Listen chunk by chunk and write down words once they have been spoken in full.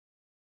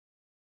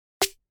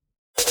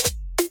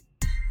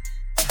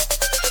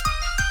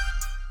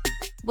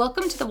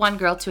Welcome to the One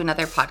Girl to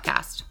Another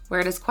podcast,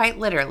 where it is quite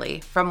literally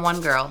from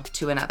one girl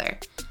to another.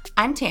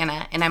 I'm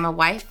Tana, and I'm a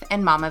wife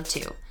and mom of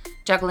two,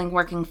 juggling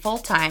working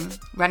full-time,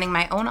 running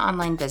my own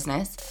online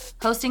business,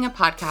 hosting a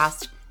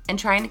podcast, and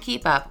trying to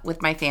keep up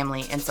with my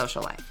family and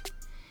social life.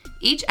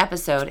 Each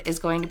episode is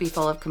going to be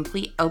full of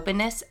complete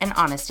openness and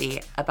honesty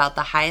about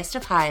the highest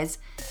of highs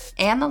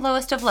and the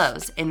lowest of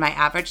lows in my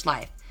average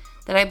life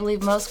that I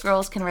believe most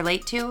girls can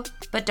relate to,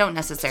 but don't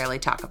necessarily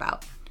talk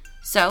about.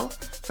 So,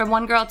 from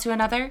one girl to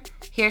another,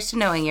 here's to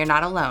knowing you're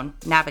not alone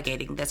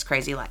navigating this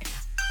crazy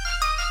life.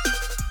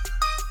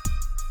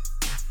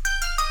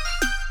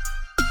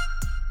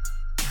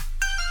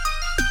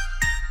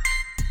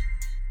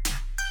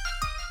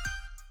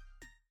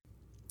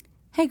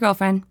 Hey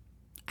girlfriend,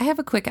 I have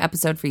a quick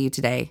episode for you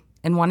today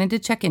and wanted to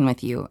check in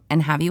with you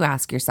and have you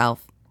ask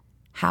yourself,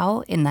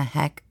 how in the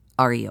heck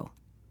are you?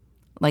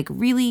 Like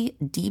really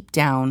deep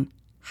down,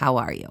 how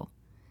are you?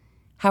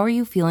 How are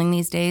you feeling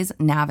these days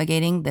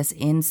navigating this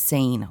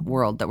insane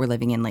world that we're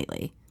living in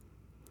lately?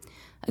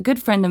 A good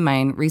friend of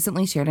mine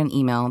recently shared an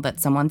email that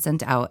someone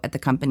sent out at the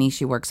company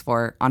she works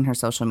for on her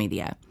social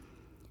media.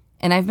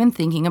 And I've been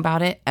thinking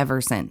about it ever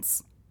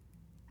since.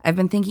 I've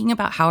been thinking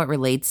about how it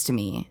relates to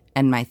me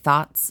and my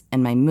thoughts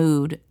and my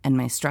mood and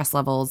my stress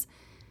levels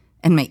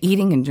and my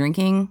eating and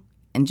drinking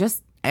and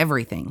just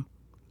everything.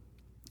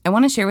 I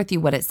want to share with you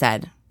what it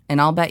said, and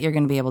I'll bet you're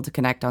going to be able to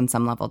connect on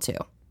some level too.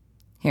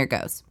 Here it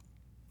goes.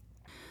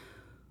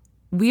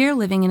 We are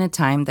living in a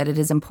time that it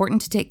is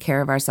important to take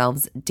care of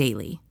ourselves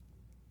daily.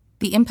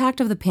 The impact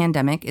of the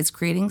pandemic is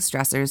creating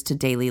stressors to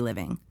daily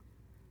living.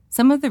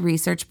 Some of the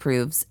research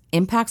proves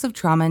impacts of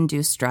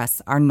trauma-induced stress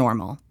are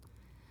normal.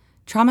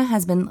 Trauma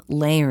has been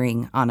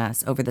layering on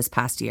us over this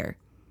past year.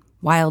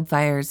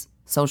 Wildfires,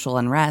 social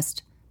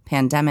unrest,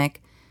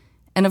 pandemic,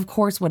 and of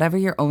course, whatever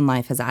your own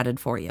life has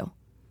added for you.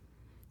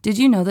 Did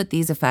you know that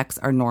these effects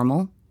are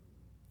normal?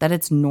 That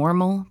it's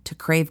normal to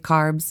crave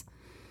carbs?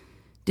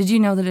 Did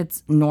you know that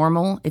it's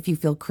normal if you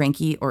feel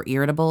cranky or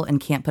irritable and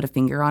can't put a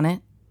finger on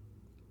it?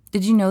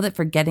 Did you know that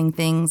forgetting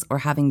things or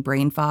having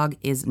brain fog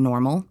is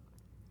normal?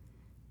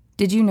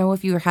 Did you know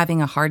if you are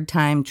having a hard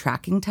time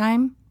tracking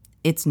time,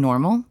 it's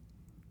normal?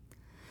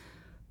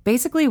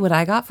 Basically, what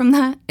I got from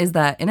that is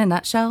that, in a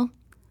nutshell,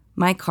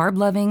 my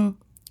carb-loving,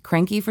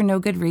 cranky for no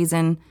good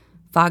reason,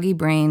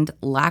 foggy-brained,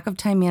 lack of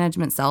time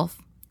management self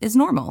is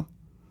normal,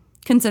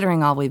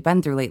 considering all we've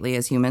been through lately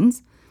as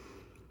humans.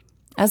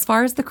 As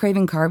far as the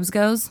craving carbs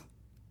goes,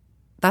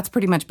 that's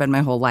pretty much been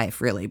my whole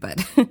life, really,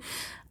 but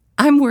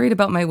I'm worried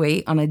about my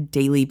weight on a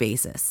daily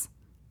basis.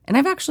 And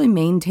I've actually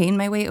maintained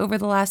my weight over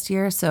the last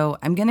year, so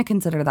I'm going to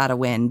consider that a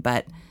win,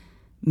 but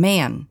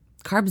man,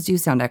 carbs do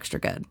sound extra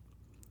good.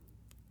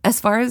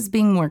 As far as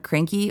being more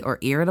cranky or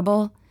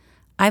irritable,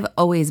 I've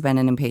always been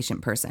an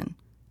impatient person,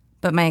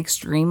 but my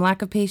extreme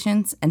lack of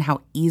patience and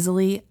how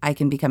easily I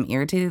can become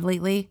irritated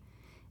lately,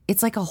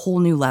 it's like a whole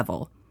new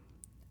level.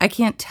 I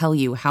can't tell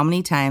you how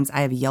many times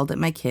I have yelled at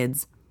my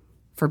kids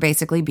for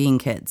basically being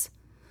kids,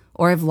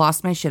 or I've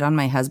lost my shit on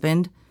my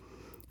husband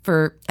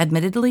for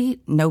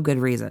admittedly no good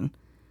reason.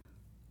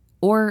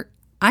 Or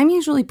I'm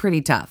usually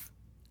pretty tough.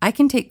 I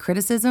can take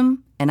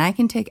criticism and I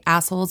can take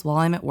assholes while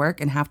I'm at work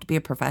and have to be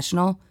a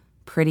professional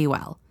pretty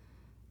well.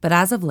 But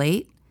as of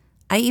late,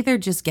 I either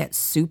just get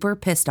super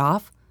pissed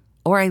off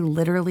or I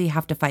literally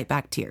have to fight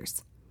back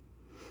tears.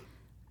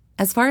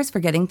 As far as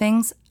forgetting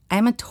things,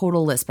 I'm a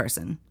total list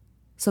person,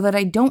 so that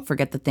I don't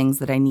forget the things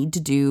that I need to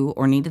do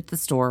or need at the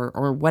store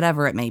or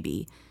whatever it may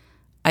be.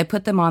 I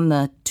put them on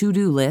the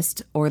to-do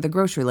list or the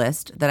grocery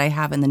list that I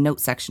have in the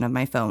notes section of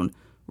my phone,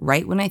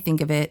 right when I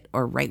think of it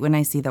or right when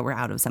I see that we're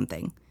out of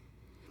something.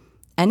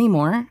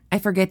 Anymore, I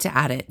forget to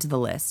add it to the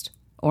list,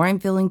 or I'm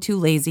feeling too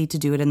lazy to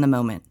do it in the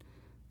moment.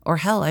 Or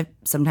hell, I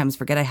sometimes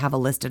forget I have a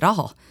list at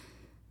all.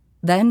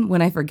 Then,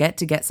 when I forget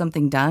to get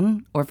something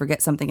done or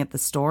forget something at the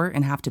store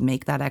and have to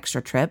make that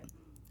extra trip,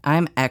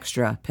 I'm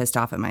extra pissed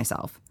off at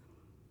myself.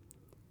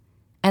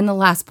 And the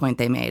last point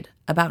they made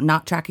about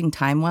not tracking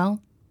time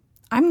well,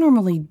 I'm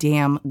normally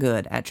damn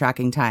good at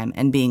tracking time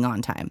and being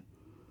on time.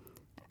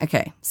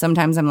 Okay,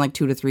 sometimes I'm like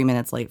 2 to 3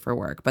 minutes late for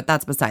work, but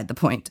that's beside the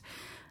point.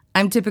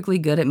 I'm typically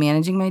good at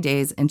managing my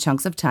days in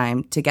chunks of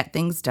time to get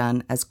things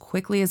done as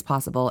quickly as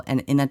possible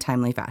and in a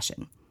timely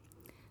fashion.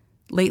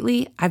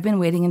 Lately, I've been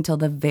waiting until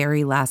the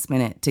very last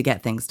minute to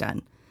get things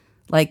done.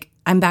 Like,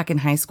 I'm back in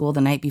high school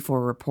the night before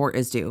a report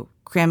is due,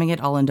 cramming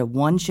it all into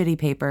one shitty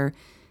paper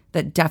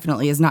that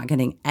definitely is not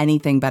getting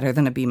anything better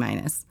than a B-.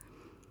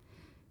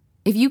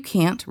 If you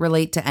can't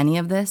relate to any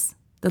of this,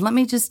 then let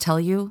me just tell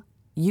you,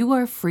 you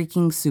are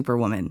freaking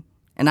superwoman,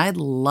 and I'd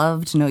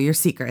love to know your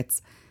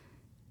secrets.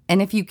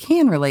 And if you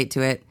can relate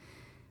to it,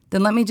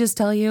 then let me just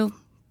tell you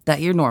that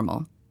you're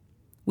normal.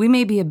 We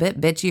may be a bit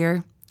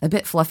bitchier, a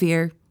bit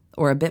fluffier,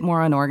 or a bit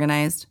more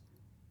unorganized,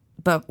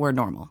 but we're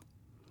normal.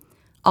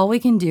 All we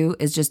can do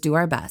is just do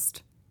our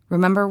best.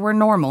 Remember, we're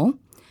normal,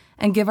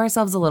 and give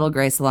ourselves a little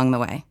grace along the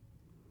way.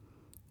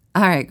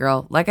 All right,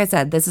 girl, like I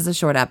said, this is a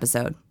short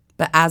episode,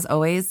 but as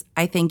always,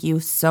 I thank you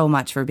so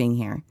much for being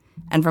here.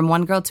 And from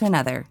one girl to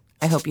another,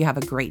 I hope you have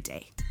a great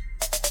day.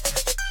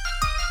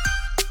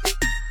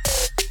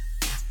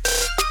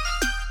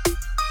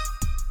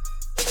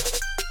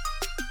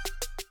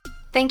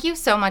 Thank you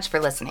so much for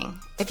listening.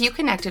 If you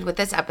connected with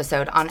this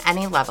episode on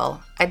any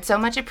level, I'd so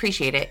much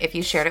appreciate it if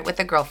you shared it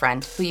with a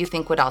girlfriend who you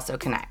think would also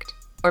connect.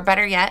 Or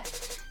better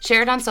yet,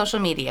 share it on social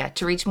media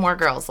to reach more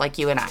girls like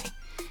you and I.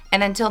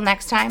 And until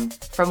next time,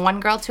 from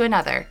one girl to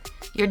another,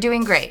 you're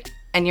doing great,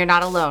 and you're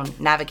not alone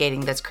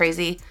navigating this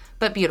crazy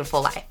but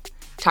beautiful life.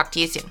 Talk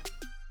to you soon.